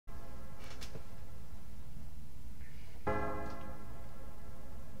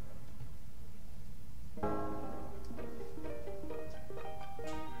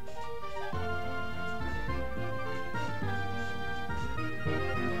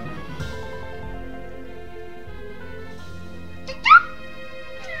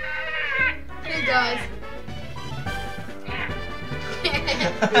guys.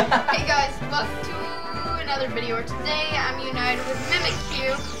 Hey guys, welcome to another video. Today I'm united with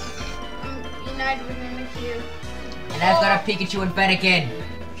Mimikyu. And I've got a Pikachu and Fennekin.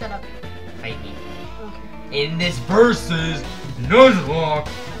 Shut up. Fight me. Okay. In this versus Nuzzlock.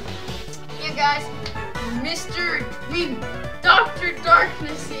 Yeah guys, Dr.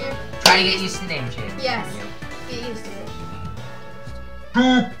 Darkness here. Trying to get used to the name change. Yes. Get used to it.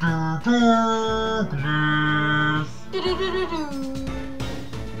 Dr. Darkness.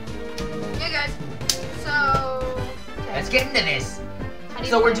 Yeah guys, so... Okay. Let's get into this.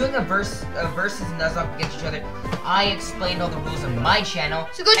 So we're doing a versus Nuzzlock against each other. I explained all the rules on my channel.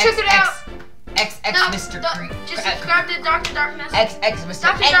 So go check it out. Mr. Just subscribe to Dr. Darkness.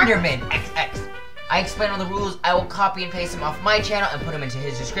 Mr. Enderman. XX. I explain all the rules. I will copy and paste them off my channel and put them into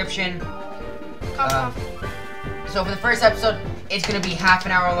his description. So for the first episode, it's gonna be half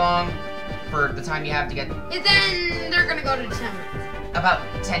an hour long for the time you have to get. And then they're gonna go to 10 minutes. About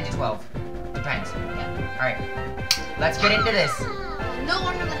 10 to 12. Depends. Yeah. Alright. Let's get into this. No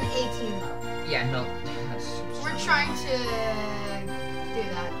longer than 18 though. Yeah, no. We're trying to do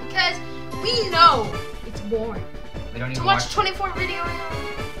that because we know it's boring. We don't even to watch 24 videos.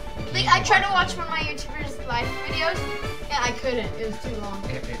 Like, I tried to watch one of my YouTubers' live videos and I couldn't. It was too long.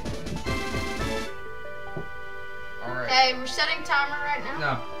 Alright. Okay, we're setting timer right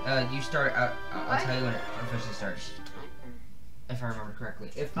now. No, you start. I'll tell you when it officially starts. If I remember correctly.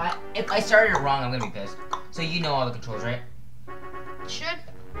 If I started it wrong, I'm gonna be pissed. So you know all the controls, right? Should.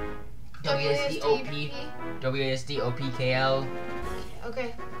 WSD, OPKL.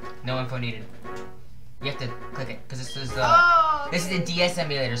 Okay. No info needed. You have to click it because this is this is a DS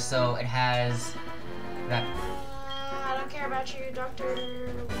emulator, so it has that. I don't care about you, Doctor.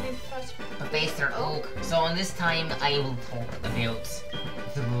 Professor Oak. So on this time, I will talk about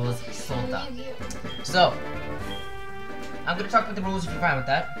the rules. So I'm gonna talk about the rules if you're fine with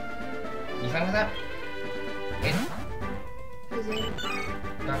that. You fine with that? Okay.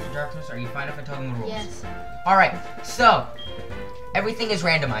 Dr. Darkness, are you fine if I tell them the rules? Yes. Alright, so everything is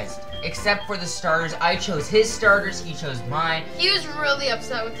randomized. Except for the starters. I chose his starters, he chose mine. He was really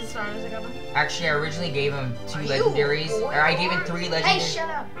upset with the starters I got him. Actually, I originally gave him 2 legendaries. Or I gave him 3 legendaries. Hey, shut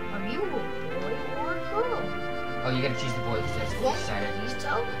up. Are you a boy or a girl? Oh, you gotta choose the boy because that's what we decided. Please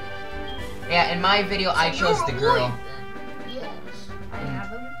tell me. Yeah, in my video, I chose the girl. Yes, I have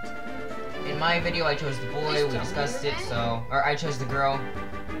him. In my video, I chose the boy, we discussed it, so... Or I chose the girl,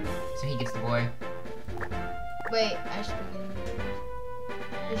 so he gets the boy. Wait, I should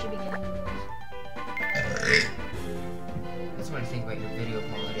be getting the rules. That's what I think about your video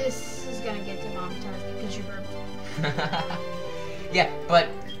quality. This is gonna get demonetized because you burped. Yeah, but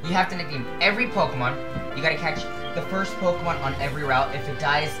you have to nickname every Pokemon. You gotta catch the first Pokemon on every route. If it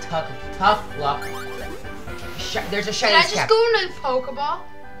dies, tough luck. There's a shiny cap. Can I just go into Pokeball?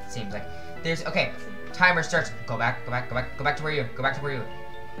 Seems like. There's, okay, timer starts. Go back to where you were.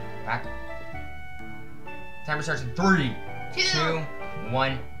 Back. Timer starts in 3, 2,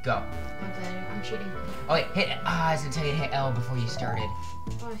 1, go. Okay, I'm cheating. Oh wait, hit, I was gonna tell you to hit L before you started.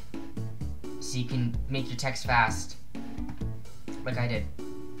 Why? So you can make your text fast. Like I did.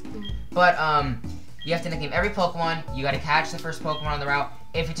 But, you have to nickname every Pokemon. You gotta catch the first Pokemon on the route.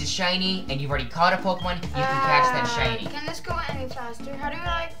 If it's a shiny and you've already caught a Pokemon, you can catch that shiny. Can this go any faster? How do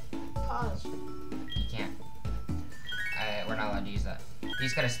I pause? You can't. We're not allowed to use that. You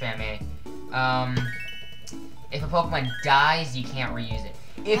just gotta spam A. If a Pokemon dies, you can't reuse it.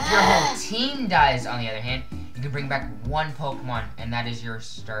 If your whole team dies, on the other hand, you can bring back 1 Pokemon, and that is your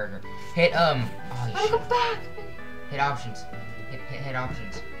starter. Hit, oh, I'll go back. Hit options. Hit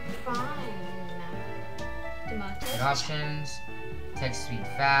options. Fine. Hit options. Text speed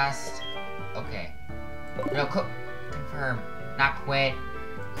fast. Okay. No, confirm. Not quit.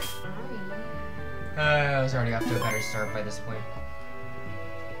 I was already off to a better start by this point.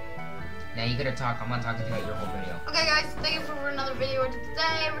 Now you gotta talk. I'm not talking throughout your whole video. Okay, guys, thank you for another video.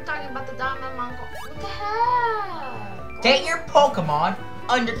 Today we're talking about the Diamond Mongol. What the heck? Get your Pokemon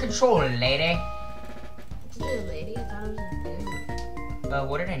under control, lady. It's a lady. I thought it was a dude.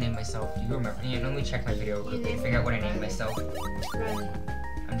 What did I name myself? Do you remember? Yeah, let me check my video real quick to figure out what I named myself. Riley.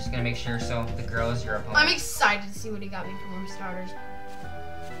 I'm just gonna make sure. So the girl is your opponent. I'm excited to see what he got me from starters.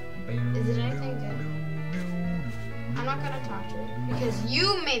 Is it anything good? I'm not gonna talk to her because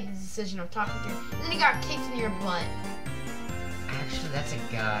you made the decision of talking to her. And then he got kicked in your butt. Actually, that's a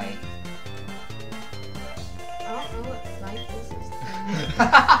guy. I don't know what life this is.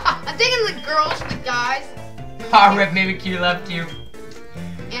 I'm thinking the girls, the guys. Ah, Rip Mimikyu left you.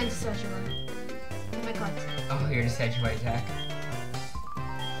 And Szechuan. My cards. Oh, you're in a Szechuan attack.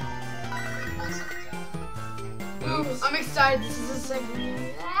 Oops. I'm excited. This is a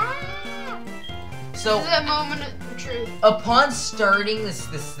segment. So, this is a moment of truth. Upon starting this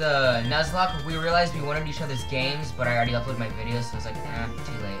Nuzzlock, we realized we wanted each other's games, but I already uploaded my videos, so I was like,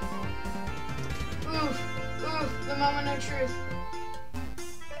 too late. Oof, the moment of truth.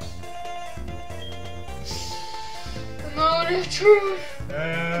 The moment of truth.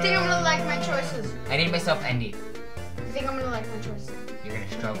 I think I'm gonna like my choices. I need myself Endy. I think I'm gonna like my choices. You're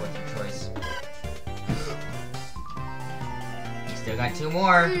gonna struggle with your choice. You still got 2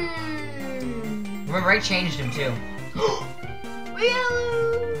 more. Remember, I changed him too.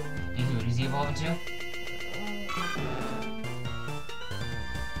 Yellow. Who does he evolve into?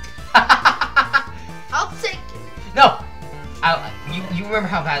 I'll take it. No! You remember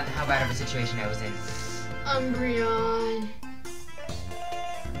how bad of a situation I was in. Umbreon.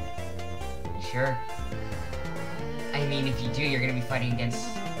 You sure? I mean, if you do, you're gonna be fighting against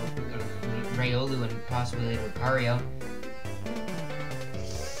Riolu and possibly later Lucario.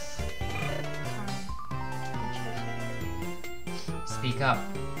 Speak up.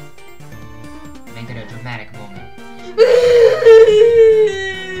 Make it a dramatic moment.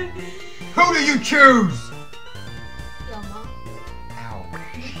 Who do you choose? Yo, Mom. Ow.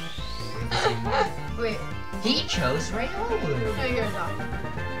 Wait. He chose Riolu. No, you're a dog.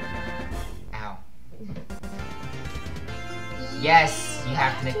 Ow. Yes, you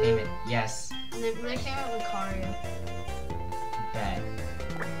have to nickname it. Yes. And then nickname it Lucario. Bet.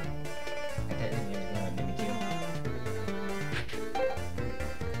 I thought it was going to mimic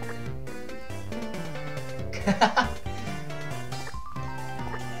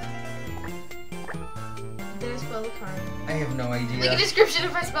Did I spell Lucario? I have no idea. Leave a description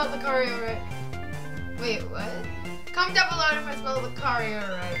if I spelled Lucario right. Wait, what? Comment down below if I spelled Lucario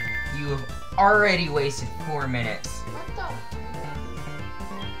right. You have already wasted 4 minutes. What the?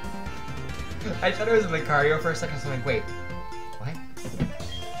 I thought it was Lucario for a second, so I'm like, wait, what?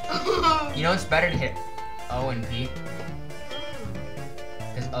 You know it's better to hit O and P?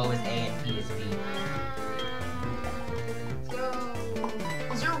 Because O is A and P is B. So,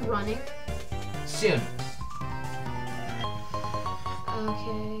 is there running? Soon.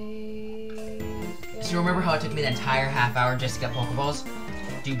 Okay. So remember how it took me the entire half hour just to get Pokeballs?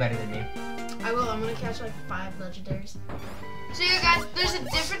 Do better than me. I will. I'm gonna catch like 5 legendaries. So you guys, there's a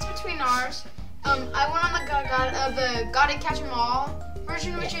difference between ours. I went on the Gotta Catch 'em All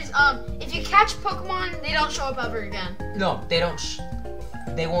version, which is if you catch Pokemon, they don't show up ever again. No, they don't.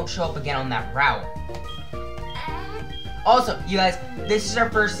 They won't show up again on that route. Also, you guys, this is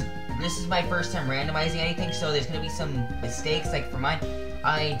my first time randomizing anything, so there's gonna be some mistakes. Like for mine,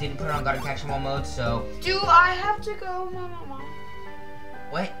 I didn't put it on Gotta Catch 'em All mode, so. Do I have to go, Mom?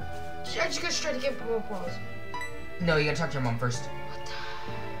 What? I just go straight to get Pokeballs. No, you gotta talk to your mom first. What the?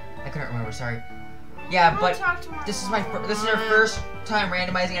 I couldn't remember. Sorry. Yeah, but this is our first time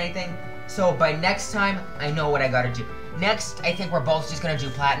randomizing anything. So by next time, I know what I gotta do. Next, I think we're both just gonna do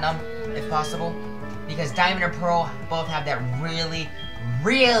Platinum, if possible, because Diamond and Pearl both have that really,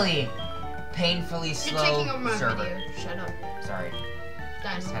 really painfully slow You're taking over my server. video. Shut up. Sorry.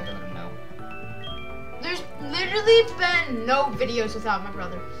 Just had to let him know. There's literally been no videos without my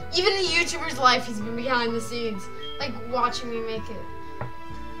brother. Even in YouTuber's life, he's been behind the scenes, like watching me make it.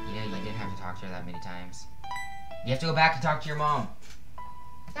 You know, you didn't have to talk to her that many times. You have to go back and talk to your mom.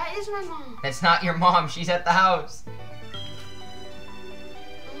 That is my mom. That's not your mom. She's at the house. Oh,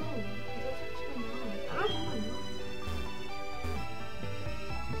 that's my mom. I don't know my mom.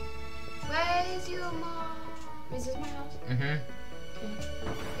 Where's your mom? Is this my house? Mm-hmm. Okay.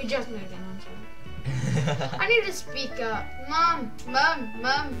 We just moved in. I'm sorry. I need to speak up. Mom. Mommy,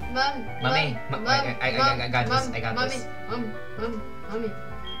 I got this. I got this. Mommy.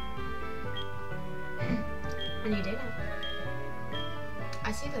 And you did it.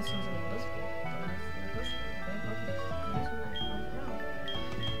 I see that sounds like this.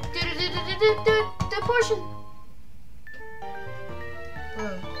 The portion.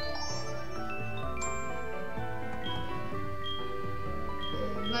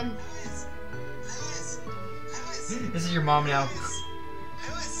 Mom. This is your mom now.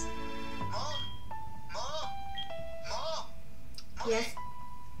 Lewis! Mom! Yes.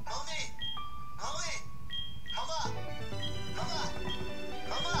 Mommy! Mama!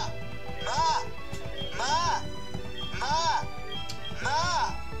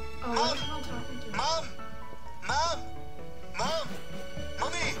 Oh, what am I talking to? Mom!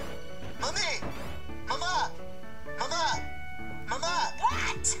 Mommy! Mama!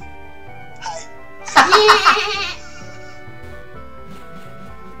 What? Hi.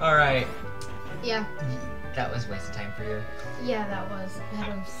 Alright. Yeah. That was a waste of time for you. Yeah, that was.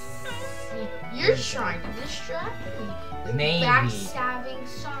 You're trying to distract me. You Maybe. backstabbing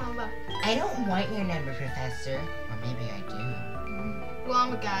son of a. I don't want your number, Professor. Or maybe I do. Well,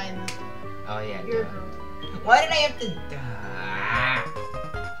 I'm a guy and Oh yeah. you're a duh. girl. Why did I have to? I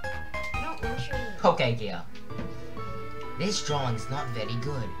don't want your. Pokedeal. This drawing's not very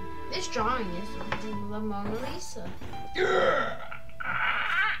good. This drawing is the Mona Lisa.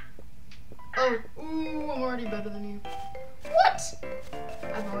 Oh, ooh, I'm already better than you. What?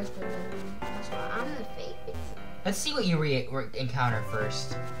 I've always been better than you. That's why I'm the favorite. Let's see what you encounter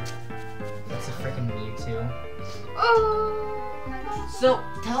first. That's a freaking Mewtwo. Oh! So,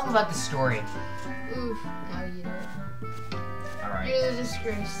 tell them about the story. Oof, now you do it. Alright. You're the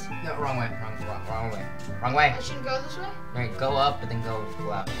disgrace. No, wrong way. Wrong way. Wrong way. I shouldn't go this way? Alright, go up, but then go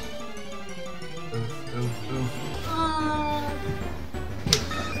left. Oof, oof, oof.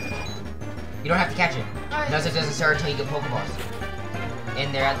 You don't have to catch it. Nuzzlock doesn't start until you get Pokeballs.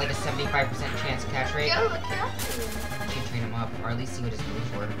 And they're at like a 75% chance catch rate. Go look at You should train him up, or at least see what his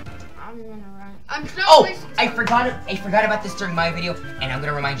moves were. I'm gonna run. I'm not Oh! wasting I time. forgot about this during my video, and I'm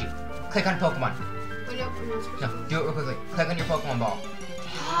gonna remind you. Click on Pokemon. Wait, no, we're not supposed No, to. do it real quickly. Click on your Pokemon ball.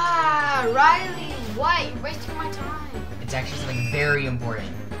 Ah, Riley, what? You're wasting my time. It's actually something very important.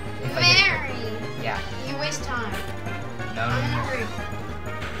 If I get it Very. quick. Yeah. You waste time. No, I'm no, in a no. hurry.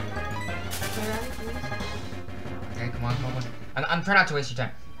 Okay, Riley, please. Okay, come on. I'm trying not to waste your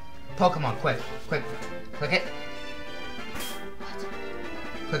time. Pokemon, quick. Click it.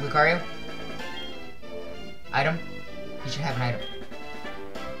 Click Lucario. Item. You should have an item.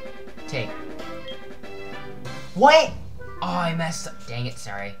 Take. What? Oh, I messed up. Dang it,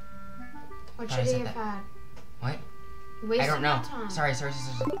 sorry. What Thought I should said you that. have had? What? You're wasting I don't know. my time. Sorry.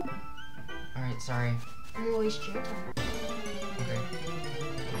 Alright, sorry. I'm gonna waste your time. Okay.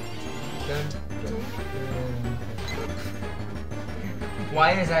 Dun.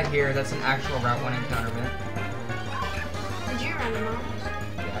 Why is that here? That's an actual Route 1 encounter, man. Did you randomize?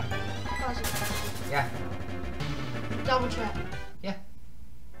 Yeah. Pause it. Yeah. Double check.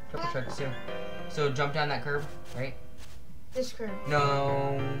 Triple check too. So jump down that curve, right? This curve.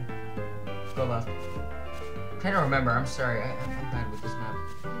 No. Go left. I'm trying to remember. I'm sorry. I'm bad with this map.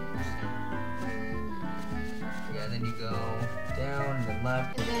 Yeah, then you go down and then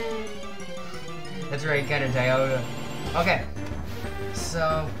left. And then. That's right, kind of Dialga. Okay.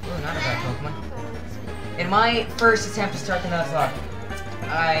 So, ooh, not a bad Pokemon. In my first attempt to start the Nuzzlock,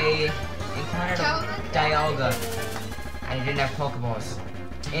 I encountered a Dialga, and he didn't have Pokeballs.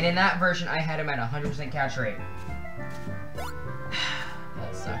 And in that version, I had him at 100% catch rate.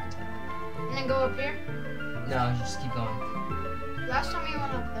 That sucked. And then go up here. No, you just keep going. Last time you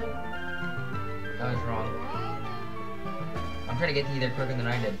went up there. That was wrong. I'm trying to get to you there quicker than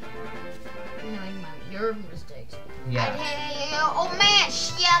I did. Knowing your mistakes. Yeah. Oh man,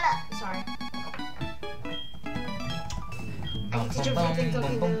 shut up. Sorry.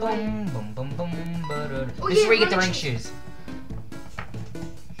 This is where you get the ring shoes.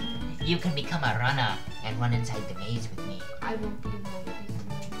 You can become a runner and run inside the maze with me. I won't be able to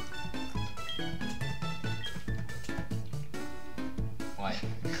What?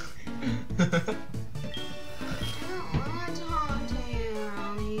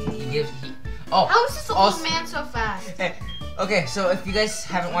 Oh, how is this old also- man so fast? Okay, so if you guys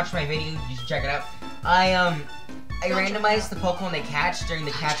haven't watched my video, you should check it out. I randomized the Pokemon they catch during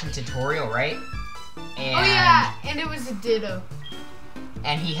the catching tutorial, right? And Oh yeah, and it was a Ditto.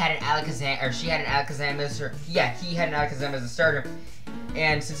 And he had an Alakazam, or she had an Alakazam as her. Yeah, he had an Alakazam as a starter.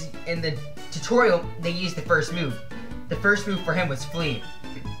 And since in the tutorial they used the first move. The first move for him was Flee.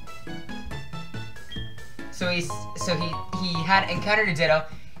 So he had encountered a Ditto.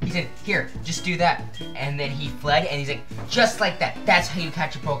 He said, "Here, just do that," and then he fled. And he's like, "Just like that. That's how you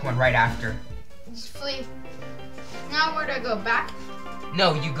catch a Pokemon right after." Just flee. Now where do I go? Back?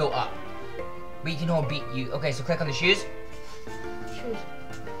 No, you go up. But you can hold beat you. Okay, so click on the shoes. Shoes.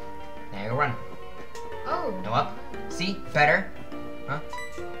 Now you run. Oh. No up. See? Better. Huh?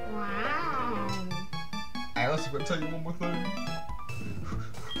 Wow. I also want to tell you one more thing.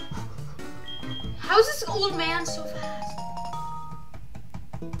 How's this old man so fast?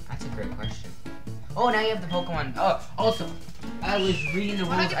 That's a great question. Oh, now you have the Pokemon. Oh, also, I was reading the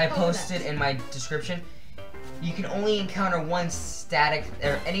Why don't I rules get I Pokedex? posted in my description. You can only encounter one static,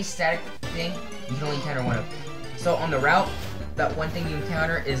 or any static thing, you can only encounter one of. So on the route, that one thing you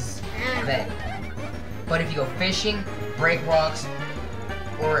encounter is that. But if you go fishing, break rocks,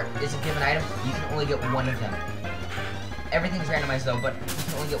 or is a given item, you can only get one of them. Everything's randomized though, but you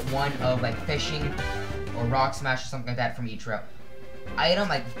can only get one of like fishing or rock smash or something like that from each route. Item,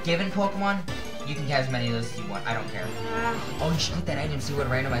 like given Pokemon, You can catch as many of those as you want. I don't care. Oh, you should get that item. See what it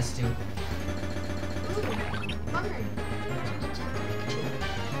randomized to.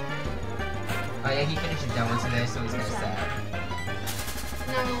 Oh yeah, he finished his demo today, so he's kind of sad.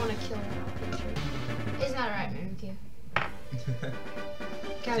 Now I want to kill him. It's not right, Mimikyu.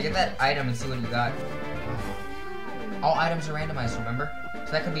 So get that item and see what you got. All items are randomized, remember?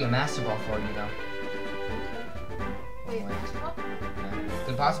 So that could be a Master Ball for you, though. Wait, Master Ball? Yeah.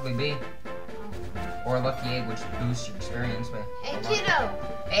 Could possibly be. Or a Lucky Egg, which boosts your experience. But Hey, kiddo!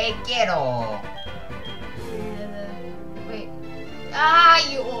 Hey, kiddo! Wait. Ah,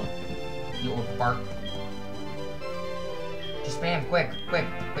 you old. You old bark. Just spam, quick.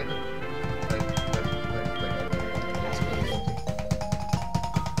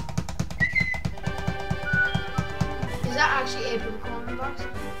 Is that actually a Pokemon box?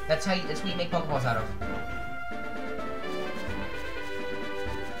 That's what you make Pokeballs out of.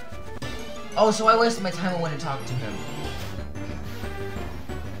 Oh, so I wasted my time and went and talked to him.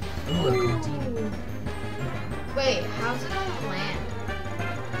 Ooh, a good team. Wait, how's it on land?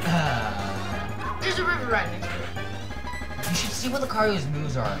 There's a river right next to it. You should see what Lucario's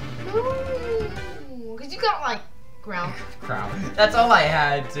moves are. No, because you got like ground. Crap. That's all I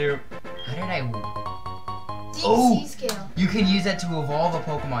had to. How did I? Deep sea scale. You can use that to evolve a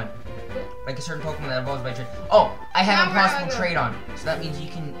Pokemon. Like a certain Pokemon that evolves by trade. Oh, I have impossible trade on. So that means you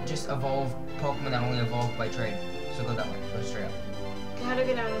can just evolve Pokemon that only evolve by trade. So go that way. Go straight up. How to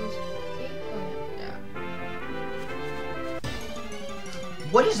get out of this? Yeah.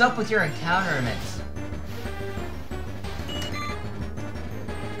 What is up with your encounterments?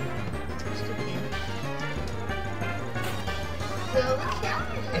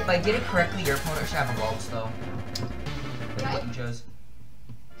 If I did it correctly, your opponent should have evolved though. With what you chose.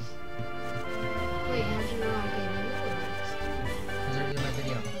 Wait, how'd you know I gave you Because I did my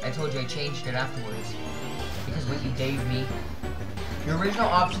video. I told you I changed it afterwards. Because what you gave me. Your original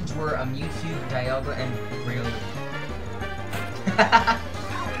options were a Mewtwo, Dialga, and Riolu.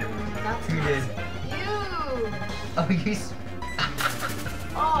 That's Who did? You! Oh, you.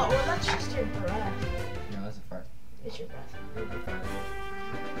 Oh, well, that's just your breath. No, that's a fart. It's your breath.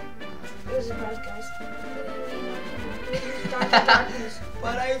 It was a breath, guys. Darkness.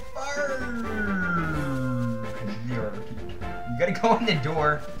 But I farted. You gotta go in the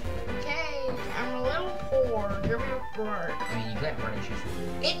door. Okay, I'm a little poor. Give me a break. I mean, you got running shoes.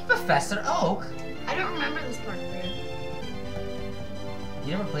 It's Professor Oak. I don't remember this part, man.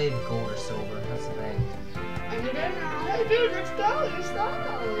 You never played Gold or Silver. That's the thing. I mean, I don't know. Hey, dude, let's go. Stop.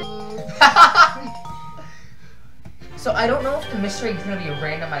 So I don't know if the mystery is gonna be a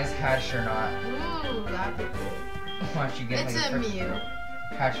randomized hatch or not. Ooh, that'd be cool. Watch you get It's like a Mew.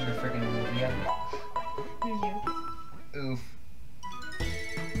 hatch of the freaking Lugia. Mew. Oof.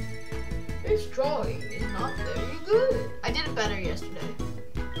 This drawing is not very good. I did it better yesterday.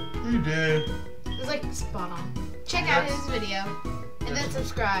 You did. It was like spot on. Check out his video. And then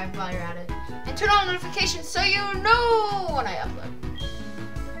subscribe while you're at it. And turn on notifications so you know when I upload.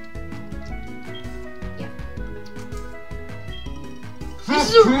 Yeah. This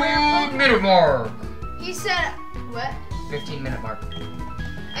is a rare 15-minute mark. He said, what? 15-minute mark. I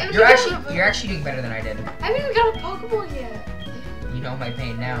haven't You're even actually doing better than I did. I haven't even got a Pokeball yet. You know my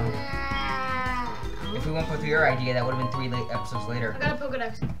pain now. If we went with your idea, that would have been 3 episodes later. I got a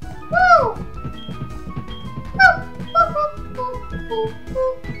Pokedex. Woo!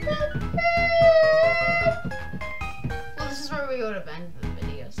 Well, this is where we would have ended the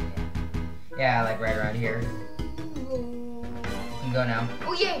video, so yeah. Yeah, like right around here. You can go now.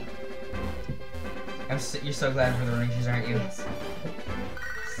 Oh, yay! You're so glad for the running shoes, aren't you? Yes.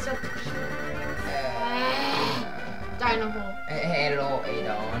 So Die in a hole. Hand it all 8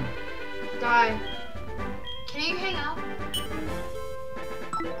 on. Die. Can you hang up?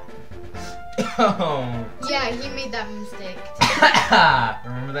 Oh. Yeah, he made that mistake.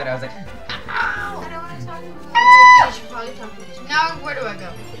 Remember that? I was like, I don't want to talk to him. You should probably talk to him. Now, where do I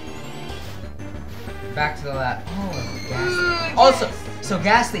go? back to the lab. Oh, Ghastly. Yes. Also, so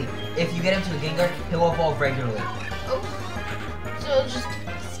Ghastly, if you get him to a Gengar, he'll evolve regularly. Oh. So just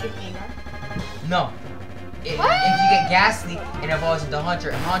skip Gengar? No. If you get Ghastly and evolves into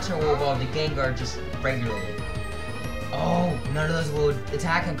Hunter, Hunter will evolve to Gengar just regularly. Oh, none of those will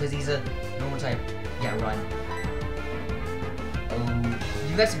attack him because he's a normal type. Yeah, run. Oh,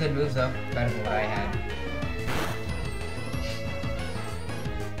 you got some good moves though. Better than what I had.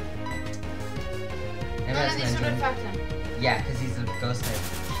 And None of these would affect him. Yeah, because he's a ghost type.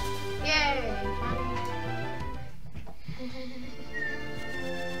 Yay!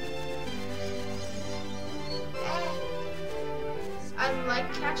 I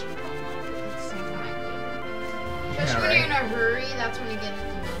like catching Pokemon, but at the same time I hate it. Especially Yeah, when you're in right. a hurry, that's when you get it the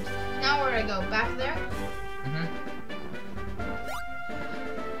most. Now where do I go? Back there? Mm-hmm.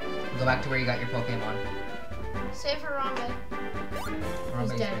 Go back to where you got your Pokemon. Save for Rambe. He's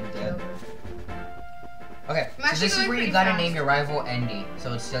Rambe's dead. been Get dead. over it. Okay, I'm so actually this is going where you pretty gotta fast. name your rival Endy.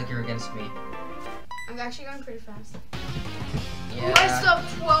 So it's like you're against me. I'm actually going pretty fast. Yeah. Ooh, I still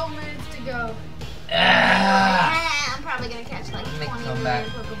have 12 minutes to go. Ah! I'm probably gonna catch like Make 20 come million back.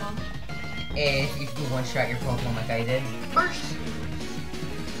 Pokeball. If you do one shot your Pokemon like I did. First,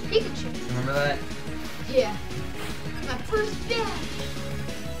 Pikachu. Remember that? Yeah. My first death.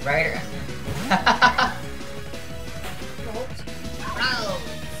 Right? Bolt.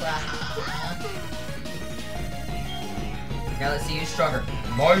 Now let's see who's stronger.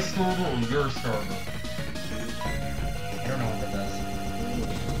 My stronger or your stronger? I don't know what that does.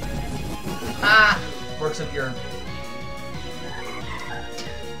 Ah! Works up your...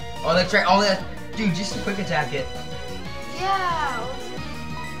 Oh, that's right. Oh, that... Dude, just quick attack it. Yeah.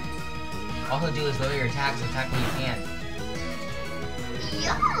 All he'll do is lower your attack, so attack when you can.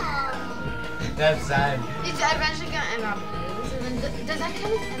 Yeah. That's sad. He's eventually gonna end up lose. And then does that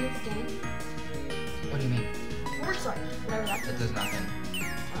kind of end the game? What do you mean? Or sorry, whatever that That does nothing.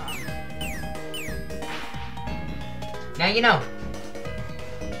 is. Now you know.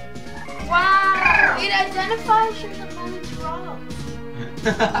 Wow. It identifies your opponent's rocks.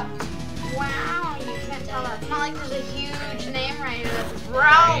 Wow. You can't tell that. It's not like there's a huge name right here that's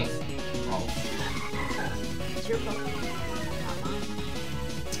Right. Ralph. Oh. It's your Pokemon.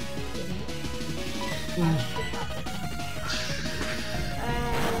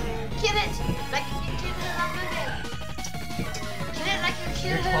 Kill it! Like you kill it on the dead. Kill it like you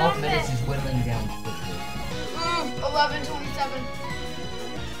Your killed it 12 on minutes the is whittling down quickly. Ooh, 11:27.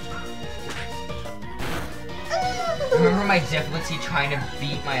 Remember my difficulty trying to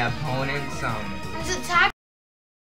beat my opponents? His attack